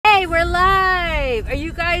Okay, we're live. Are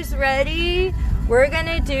you guys ready? We're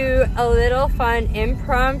gonna do a little fun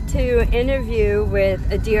impromptu interview with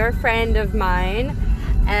a dear friend of mine.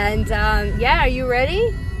 And yeah, are you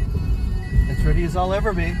ready? As ready as I'll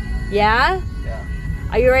ever be. Yeah? Yeah.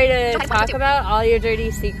 Are you ready to talk about all your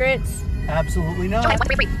dirty secrets? Absolutely not.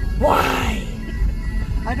 Why?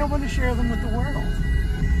 I don't want to share them with the world.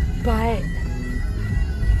 But,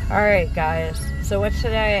 alright guys, so what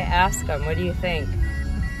should I ask them? What do you think?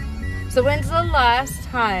 So when's the last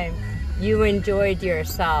time you enjoyed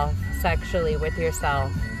yourself sexually with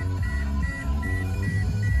yourself?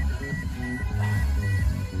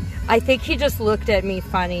 I think he just looked at me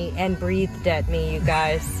funny and breathed at me, you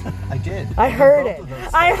guys. I did. I heard it.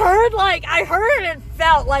 I heard it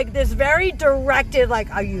felt like this very directed,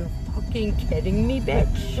 like, are you fucking kidding me,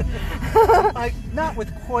 bitch? Not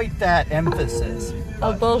with quite that emphasis.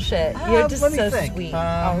 Oh, bullshit. You're just so sweet.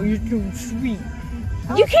 Oh, you're too sweet.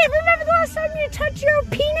 You can't remember the last time you touched your own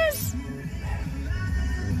penis?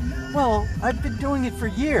 Well, I've been doing it for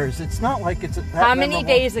years. It's not like it's that How many memorable.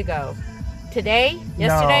 days ago? Today?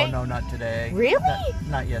 Yesterday? No, not today. Really?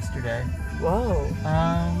 Not yesterday. Whoa.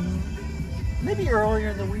 Maybe earlier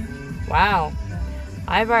in the week. Wow.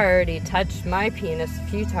 I've already touched my penis a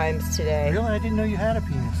few times today. Really? I didn't know you had a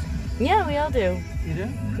penis. Yeah, we all do. You do?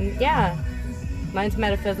 Yeah. Mine's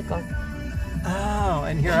metaphysical. Oh,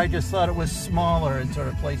 and here I just thought it was smaller and sort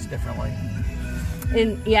of placed differently.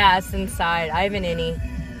 Yeah, it's inside. I have an innie.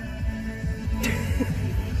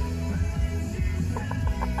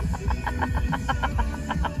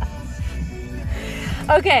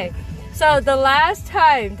 Okay, so the last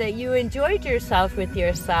time that you enjoyed yourself with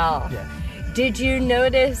yourself, Yeah. did you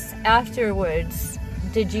notice afterwards?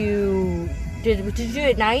 Did you do it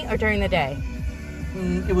at night or during the day?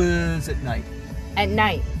 It was at night. At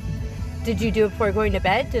night. Did you do it before going to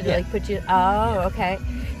bed? Did it like put you? Oh, okay.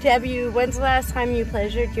 When's the last time you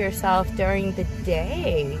pleasured yourself during the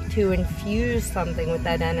day to infuse something with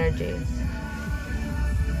that energy?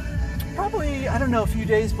 Probably, I don't know, a few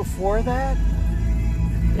days before that.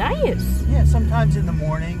 Nice. Yeah, sometimes in the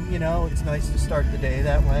morning, you know, it's nice to start the day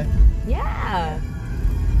that way. Yeah.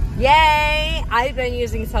 Yay! I've been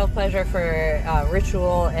using self-pleasure for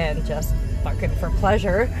ritual and just fucking for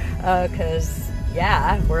pleasure, because,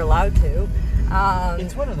 yeah, we're allowed to.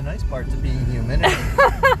 It's one of the nice parts of being human.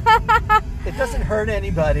 It doesn't hurt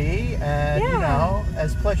anybody, and, you know,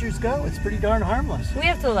 as pleasures go, it's pretty darn harmless. We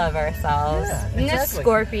have to love ourselves. Yeah, In this exactly.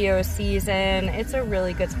 Scorpio season, it's a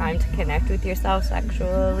really good time to connect with yourself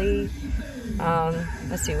sexually.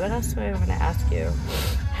 Let's see, what else do I want to ask you?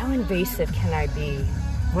 How invasive can I be?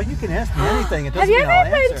 Well, you can ask me anything. It Have doesn't you mean I'll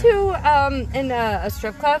ever been answer. to in a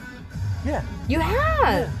strip club? Yeah. You have?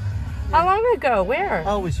 Yeah. How long ago? Where?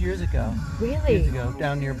 Oh, it was years ago. Really? Years ago,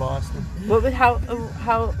 down near Boston. What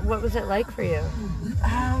was it like for you?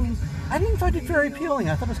 I didn't find it very appealing.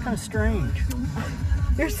 I thought it was kind of strange.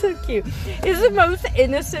 You're so cute. He's the most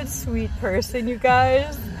innocent, sweet person, you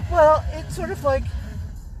guys. Well, it's sort of like,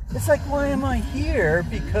 it's like, why am I here?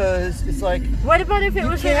 Because it's like... What about if it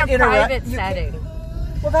was in a private setting?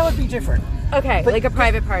 Well, that would be different. Okay, But like a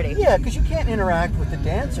private party. Yeah, because you can't interact with the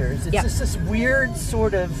dancers. It's just this weird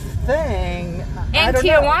sort of thing. In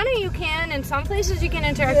Tijuana you can. In some places you can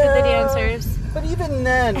interact with the dancers. But even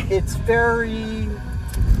then, it's very...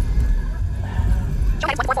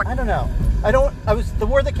 I don't know. The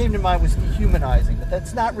word that came to mind was dehumanizing, but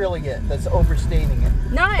that's not really it. That's overstating it.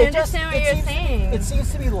 No, I understand what you're saying. It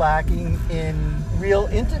seems to be lacking in real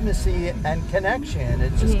intimacy and connection.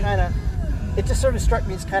 It's just kind of... It just sort of struck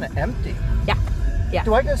me as kind of empty. Yeah. Yeah.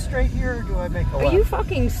 Do I go straight here or do I make a left? Are you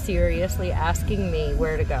fucking seriously asking me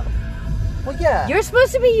where to go? Well, yeah. You're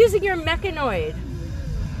supposed to be using your mechanoid.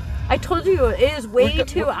 I told you it is way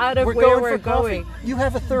too out of where we're going. You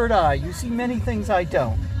have a third eye. You see many things I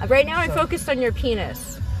don't. Right now I'm focused on your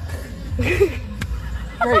penis. Great.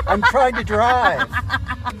 I'm trying to drive.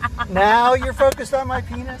 Now you're focused on my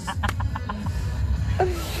penis?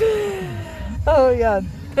 Oh, yeah.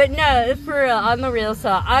 But no, for real, on the real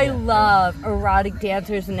side, I love erotic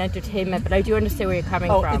dancers and entertainment, but I do understand where you're coming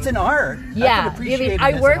from. Oh, it's an art. Yeah,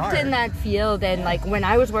 I worked in in that field, and like when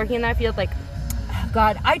I was working in that field, like,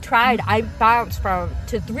 God, I bounced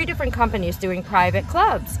to 3 different companies doing private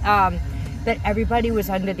clubs. That everybody was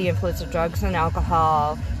under the influence of drugs and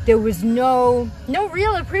alcohol. There was no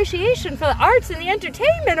real appreciation for the arts and the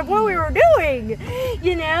entertainment of what we were doing,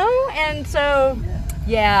 you know? And so,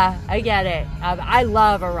 yeah, I get it. I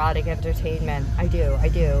love erotic entertainment. I do.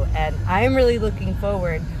 And I'm really looking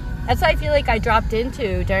forward. That's what I feel like I dropped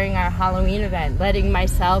into during our Halloween event, letting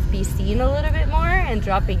myself be seen a little bit more and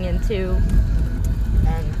dropping into,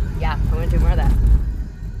 and yeah, I want to do more of that.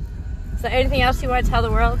 So anything else you want to tell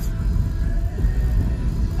the world?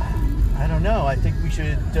 I don't know. I think we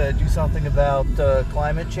should do something about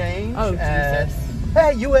climate change. Oh, and, Jesus.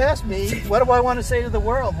 Hey, you asked me, what do I want to say to the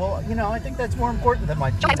world? Well, you know, I think that's more important than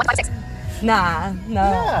my penis. Nah, no.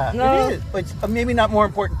 Yeah, no. it is. It's maybe not more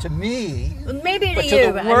important to me. Maybe But to to you,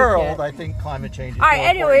 the but world, I think climate change is all right, more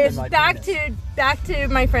anyways, important than my penis. back to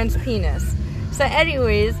my friend's penis. So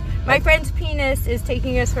anyways, my friend's penis is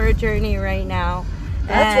taking us for a journey right now.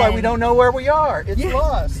 That's why we don't know where we are. It's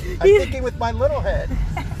lost. I'm thinking with my little head.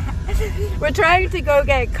 We're trying to go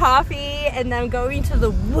get coffee and then going to the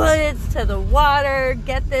woods, to the water,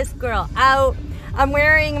 get this girl out. I'm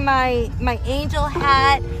wearing my angel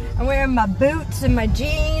hat. I'm wearing my boots and my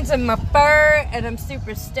jeans and my fur, and I'm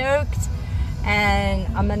super stoked. And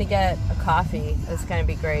I'm gonna get a coffee. It's gonna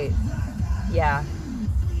be great. Yeah.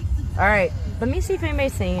 All right. Let me see if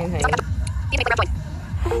anybody's saying anything.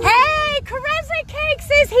 Hey, Caressa Cakes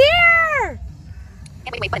is here!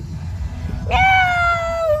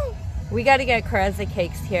 Meow! We gotta get Caressa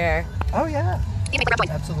Cakes here. Oh, yeah.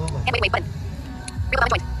 Absolutely.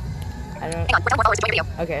 I don't.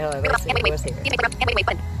 Okay, hold on. Let's see.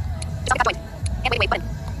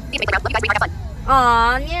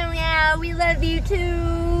 Aw, yeah, we love you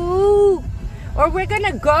too. Or we're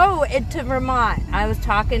gonna go into Vermont. I was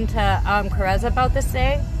talking to Caressa about this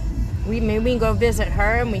day. Maybe we can go visit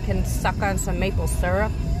her and we can suck on some maple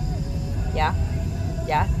syrup. Yeah,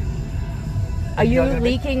 yeah. Are you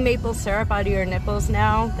leaking maple syrup out of your nipples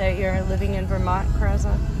now that you're living in Vermont,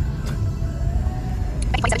 Caressa?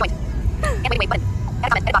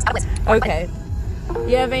 Okay. Do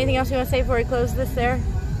you have anything else you want to say before we close this there?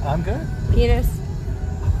 I'm good. Penis?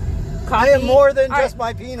 Coffee? I am more than just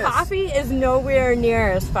my penis. Coffee is nowhere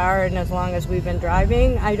near as far and as long as we've been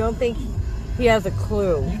driving. I don't think he has a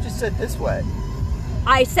clue. You just said this way.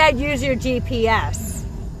 I said use your GPS.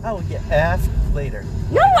 Oh, yeah. Ask later.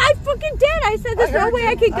 No, I fucking did. I said there's no way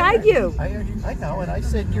I could guide you. I heard you. I know, and I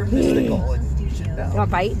said you're mystical and you should know. You want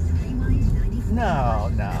to fight? No.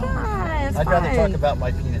 Come on, it's I'd rather fine. talk about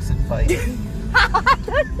my penis and fight.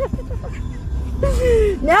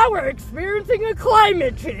 Now we're experiencing a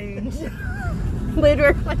climate change.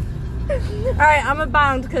 Literally. All right, I'm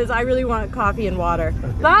abound because I really want coffee and water.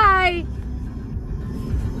 Okay. Bye.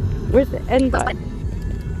 Where's the end button?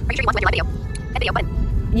 Are you sure you want to end your video? End video button.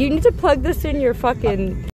 You need to plug this in your fucking...